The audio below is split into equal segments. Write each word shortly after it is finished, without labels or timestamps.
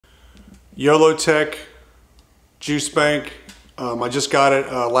Yolotek JUICEBANK. I just got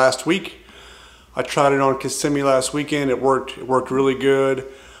it last week. I tried it on Kissimmee last weekend. It worked really good.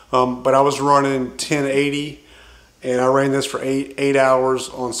 But I was running 1080, and I ran this for eight hours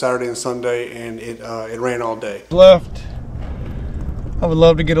on Saturday and Sunday, and it ran all day. Left. I would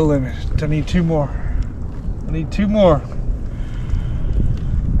love to get a limit. I need two more. I need two more.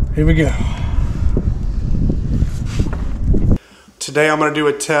 Here we go. Today I'm going to do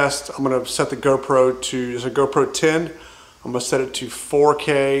a test. I'm going to set the GoPro to, it's a GoPro 10. I'm going to set it to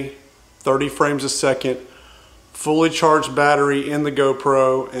 4K, 30 frames a second, fully charged battery in the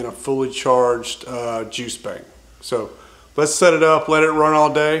GoPro, and a fully charged JUICEBANK. So let's set it up, let it run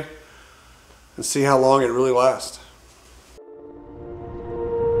all day, and see how long it really lasts.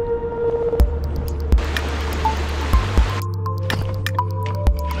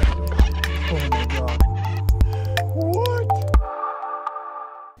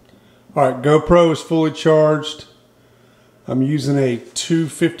 Alright, GoPro is fully charged. I'm using a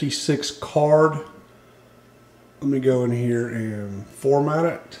 256 card. Let me go in here and format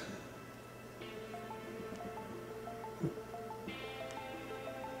it.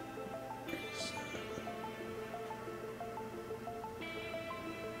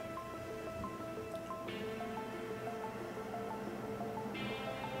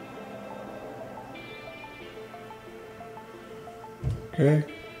 Okay.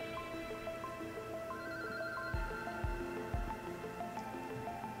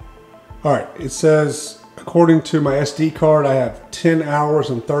 All right, it says, according to my SD card, I have 10 hours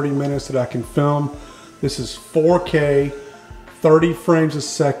and 30 minutes that I can film. This is 4K, 30 frames a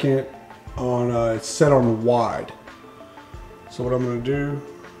second, on it's set on wide. So what I'm gonna do,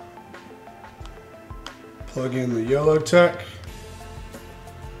 plug in the Yolotek.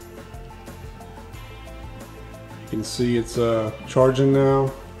 You can see it's charging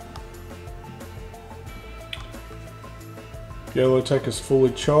now. Yolotek is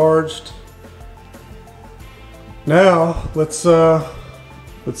fully charged. Now let's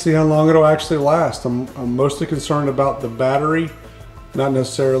see how long it'll actually last. I'm mostly concerned about the battery, not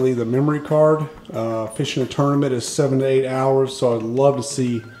necessarily the memory card. Fishing a tournament is 7 to 8 hours, so I'd love to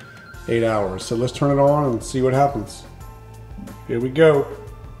see 8 hours. So let's turn it on and see what happens. Here we go.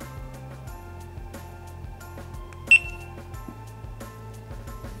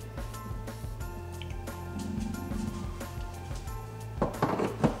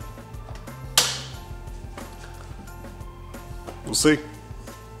 We'll see.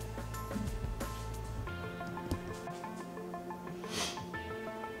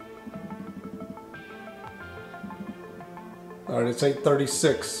 All right, it's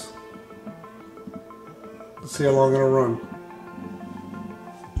 8:36. Let's see how long it'll run.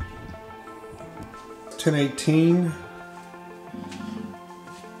 10:18.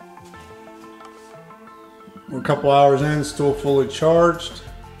 We're a couple hours in, still fully charged.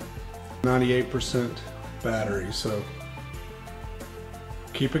 98% battery, so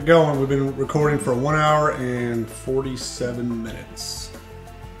keep it going. We've been recording for 1 hour and 47 minutes.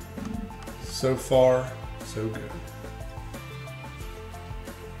 So far, so good.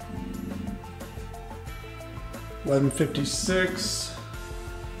 $11:56.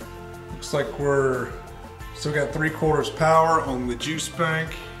 Looks like we're still got 3/4 power on the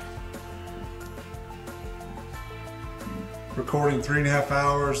JUICEBANK. Recording 3.5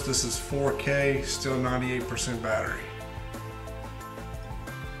 hours. This is 4K, still 98% battery.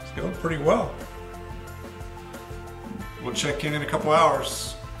 Going pretty well. We'll check in a couple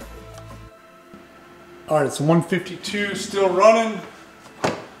hours. All right, it's 1:52, still running.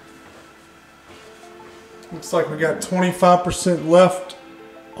 Looks like we got 25% left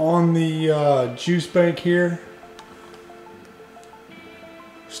on the JUICEBANK here.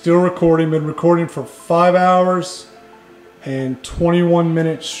 Still recording, been recording for 5 hours and 21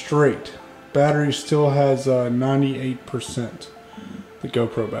 minutes straight. Battery still has 98%. The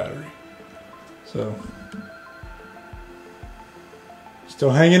GoPro battery. So, still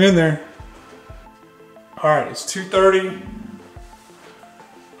hanging in there. All right, it's 2:30.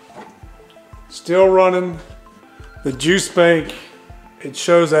 Still running. The JUICEBANK, it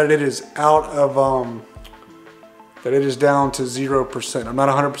shows that it is out of, that it is down to 0%. I'm not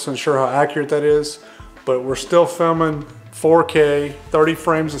 100% sure how accurate that is, but we're still filming 4K, 30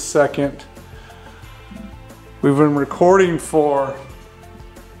 frames a second. We've been recording for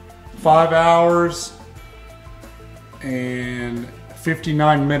 5 hours and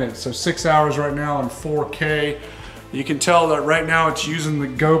 59 minutes, so 6 hours right now on 4K. You can tell that right now it's using the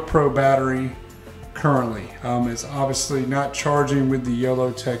GoPro battery currently. It's obviously not charging with the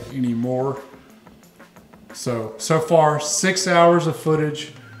Yolotek anymore. So far 6 hours of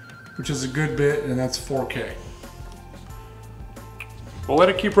footage, which is a good bit, and that's 4K. We'll let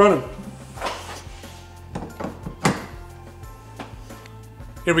it keep running.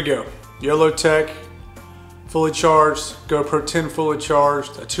 Here we go. Yolotek, fully charged, GoPro 10 fully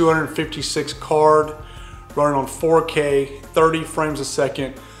charged, a 256 card, running on 4K, 30 frames a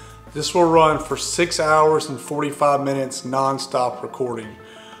second. This will run for 6 hours and 45 minutes non-stop recording.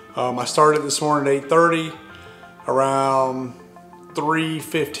 I started this morning at 8:30, around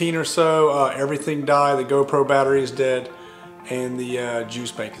 3:15 or so, everything died. The GoPro battery is dead and the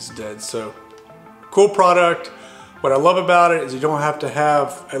juice bank is dead. So cool product. What I love about it is you don't have to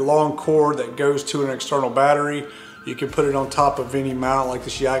have a long cord that goes to an external battery. You can put it on top of any mount like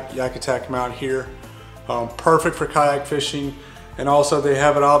this Yak Attack mount here. Perfect for kayak fishing. And also they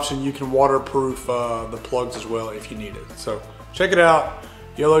have an option, you can waterproof the plugs as well if you need it. So check it out,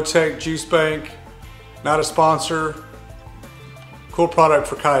 Yolotek JUICEBANK, not a sponsor. Cool product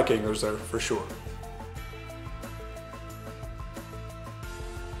for kayak anglers though, for sure.